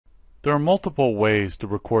There are multiple ways to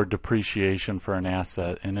record depreciation for an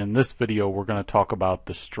asset, and in this video we're going to talk about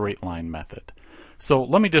the straight line method. So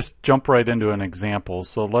let me just jump right into an example.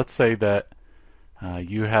 So let's say that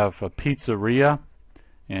you have a pizzeria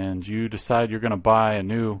and you decide you're going to buy a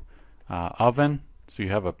new oven. So you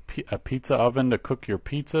have a pizza oven to cook your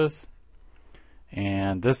pizzas,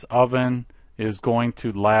 and this oven is going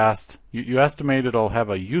to last, you estimate it'll have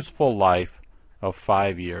a useful life of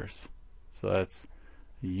 5 years. So that's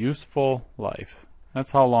useful life.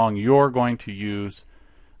 That's how long you're going to use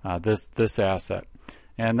this asset.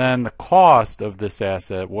 And then the cost of this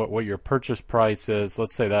asset, what your purchase price is,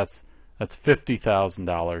 let's say that's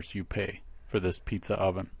 $50,000 you pay for this pizza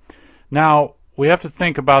oven. Now we have to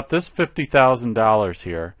think about this $50,000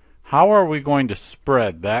 here. How are we going to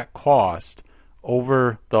spread that cost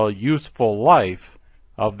over the useful life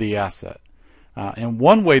of the asset? And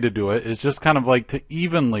one way to do it is just kind of like to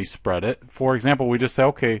evenly spread it. For example, we just say,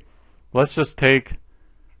 okay, let's just take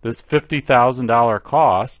this $50,000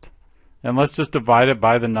 cost and let's just divide it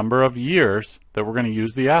by the number of years that we're going to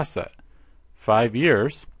use the asset. 5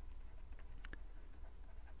 years.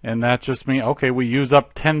 And that just means, okay, we use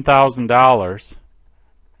up $10,000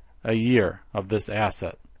 a year of this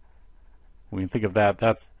asset. We can think of that,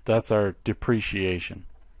 that's our depreciation.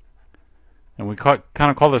 And we kind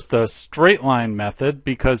of call this the straight line method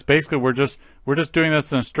because basically we're just doing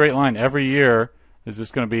this in a straight line. Every year is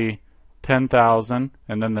just going to be 10,000,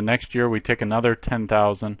 and then the next year we take another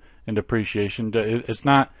 10,000 in depreciation. It's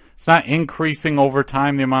not increasing over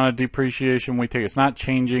time, the amount of depreciation we take. It's not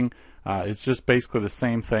changing. It's just basically the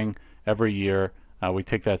same thing every year. We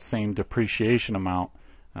take that same depreciation amount.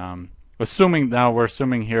 We're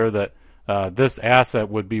assuming here that this asset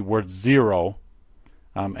would be worth 0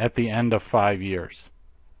 at the end of 5 years.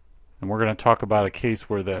 And we're going to talk about a case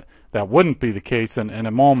where that wouldn't be the case in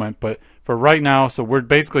a moment, but for right now, so we're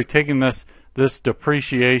basically taking this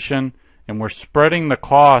depreciation and we're spreading the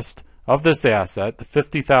cost of this asset, the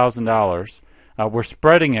 $50,000, we're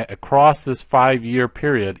spreading it across this 5-year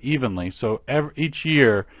period evenly, so each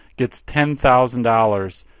year gets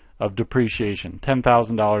 $10,000 of depreciation,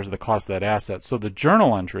 $10,000 of the cost of that asset. So the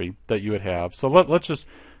journal entry that you would have, so let's just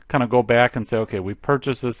kind of go back and say, okay, we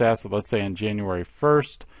purchased this asset, let's say on January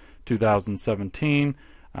 1st, 2017.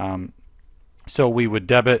 So we would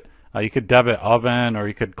debit, you could debit oven, or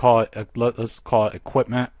you could call it, let's call it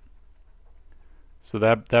equipment. So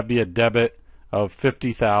that'd be a debit of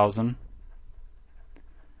 $50,000.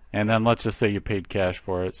 And then let's just say you paid cash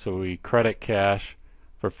for it. So we credit cash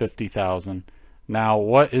for $50,000. Now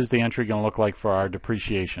what is the entry going to look like for our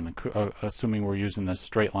depreciation, assuming we're using this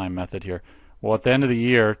straight line method here? Well, at the end of the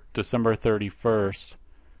year, December 31st,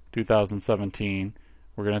 2017,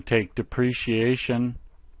 we're going to take depreciation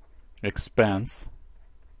expense.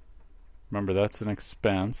 Remember, that's an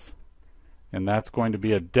expense. And that's going to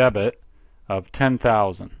be a debit of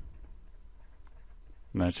 $10,000.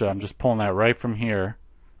 And I'm just pulling that right from here.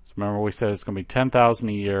 So remember, we said it's going to be $10,000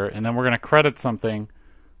 a year. And then we're going to credit something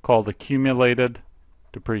called accumulated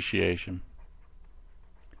depreciation.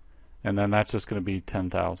 And then that's just going to be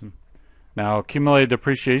 $10,000. Now, accumulated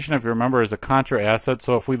depreciation, if you remember, is a contra asset.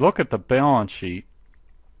 So if we look at the balance sheet,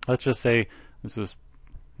 let's just say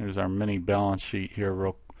here's our mini balance sheet here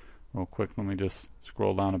real quick. Let me just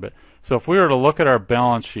scroll down a bit. So if we were to look at our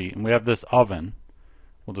balance sheet and we have this oven,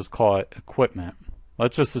 we'll just call it equipment.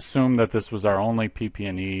 Let's just assume that this was our only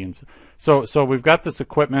PP&E. And so we've got this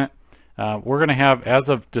equipment. We're going to have, as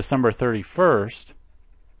of December 31st,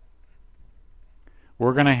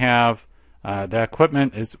 we're going to have that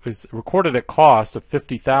equipment is recorded at cost of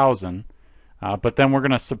 $50,000, but then we're going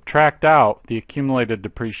to subtract out the accumulated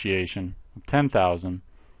depreciation of $10,000.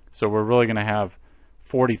 So we're really going to have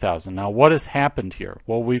 $40,000. Now, what has happened here?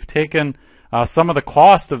 Well, we've taken some of the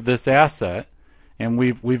cost of this asset and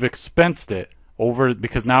we've expensed it over,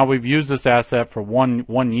 because now we've used this asset for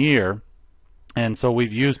one year, and so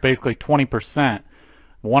we've used basically 20%,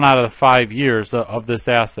 1 out of the 5 years of this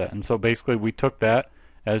asset. And so basically we took that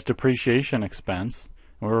as depreciation expense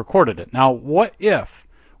and we recorded it. Now, what if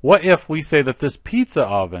we say that this pizza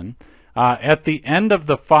oven at the end of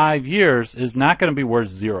the 5 years is not going to be worth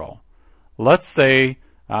 0? Let's say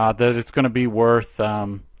that it's going to be worth,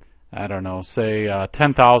 I don't know, say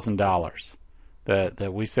 $10,000.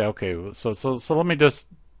 That we say, okay, so let me just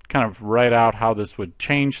kind of write out how this would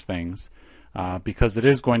change things, because it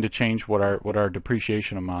is going to change what our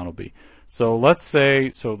depreciation amount will be. So let's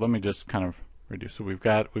say, so let me just kind of reduce. So we've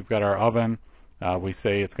got our oven. We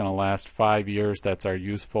say it's going to last 5 years. That's our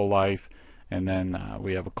useful life. And then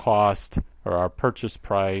we have a cost, or our purchase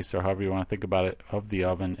price, or however you want to think about it, of the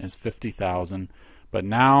oven is $50,000. But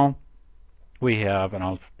now we have, and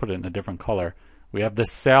I'll put it in a different color, we have the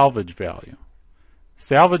salvage value.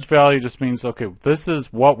 Salvage value just means, okay, this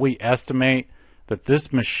is what we estimate that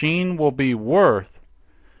this machine will be worth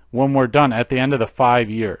when we're done at the end of the 5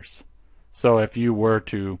 years. So if you were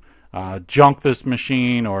to junk this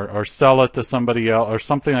machine or sell it to somebody else or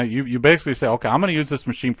something, like you basically say, okay, I'm going to use this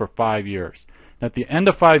machine for 5 years. And at the end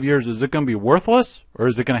of 5 years, is it going to be worthless or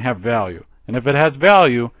is it going to have value? And if it has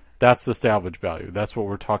value, that's the salvage value. That's what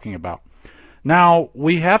we're talking about. Now,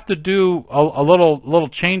 we have to do a little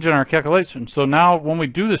change in our calculation. So now when we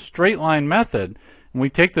do the straight line method, and we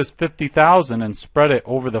take this 50,000 and spread it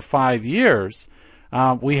over the 5 years,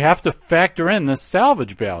 we have to factor in this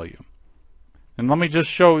salvage value. And let me just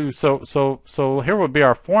show you. So here would be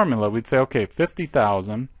our formula. We'd say, okay,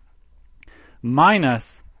 50,000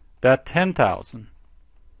 minus that 10,000.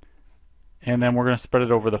 And then we're going to spread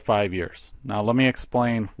it over the 5 years. Now let me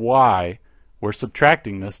explain why we're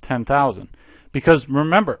subtracting this 10,000. Because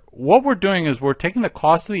remember, what we're doing is we're taking the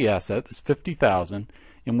cost of the asset, this 50,000,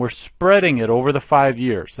 and we're spreading it over the 5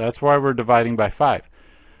 years. That's why we're dividing by 5.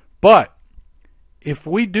 But if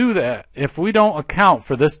we do that, if we don't account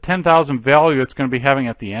for this 10,000 value it's going to be having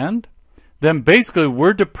at the end, then basically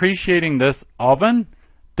we're depreciating this oven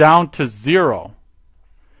down to 0.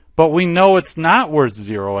 But we know it's not worth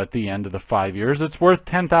 0 at the end of the 5 years. It's worth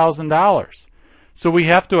 $10,000. So we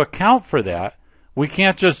have to account for that. We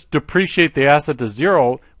can't just depreciate the asset to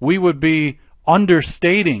 0. We would be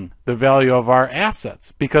understating the value of our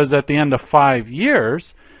assets, because at the end of 5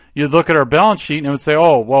 years, you'd look at our balance sheet and it would say,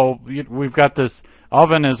 oh, well, we've got this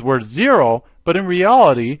oven is worth 0, but in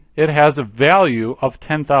reality, it has a value of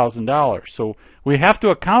 $10,000. So we have to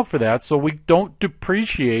account for that so we don't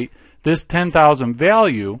depreciate this 10,000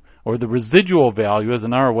 value, or the residual value is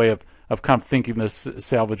another way of kind of thinking this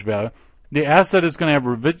salvage value. The asset is going to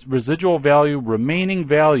have residual value, remaining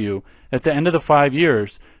value at the end of the 5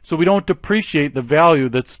 years, so we don't depreciate the value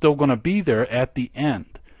that's still going to be there at the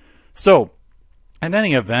end. So in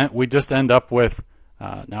any event, we just end up with,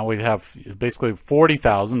 now we have basically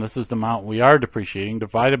 40,000. This is the amount we are depreciating,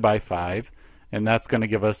 divided by 5, and that's going to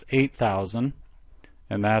give us 8,000,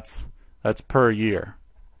 and that's per year.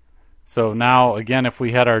 So now, again, if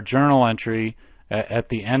we had our journal entry at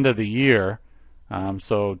the end of the year,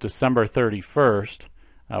 so December 31st,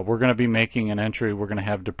 we're going to be making an entry. We're going to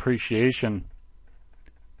have depreciation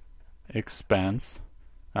expense.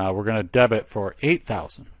 We're going to debit for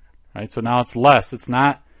 8,000. Right? So now it's less. It's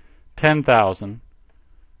not 10,000.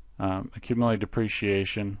 Accumulated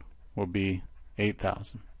depreciation will be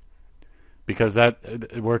 8,000, because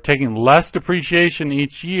we're taking less depreciation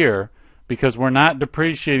each year, because we're not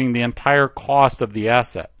depreciating the entire cost of the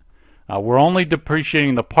asset. We're only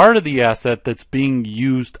depreciating the part of the asset that's being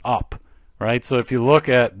used up, right? So if you look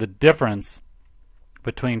at the difference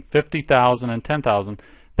between 50,000 and 10,000,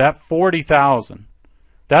 that 40,000,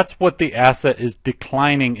 that's what the asset is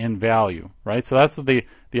declining in value, right? So that's the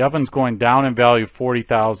oven's going down in value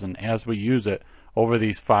 40,000 as we use it over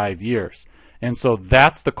these 5 years. And so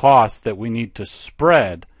that's the cost that we need to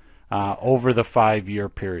spread over the 5-year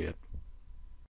period.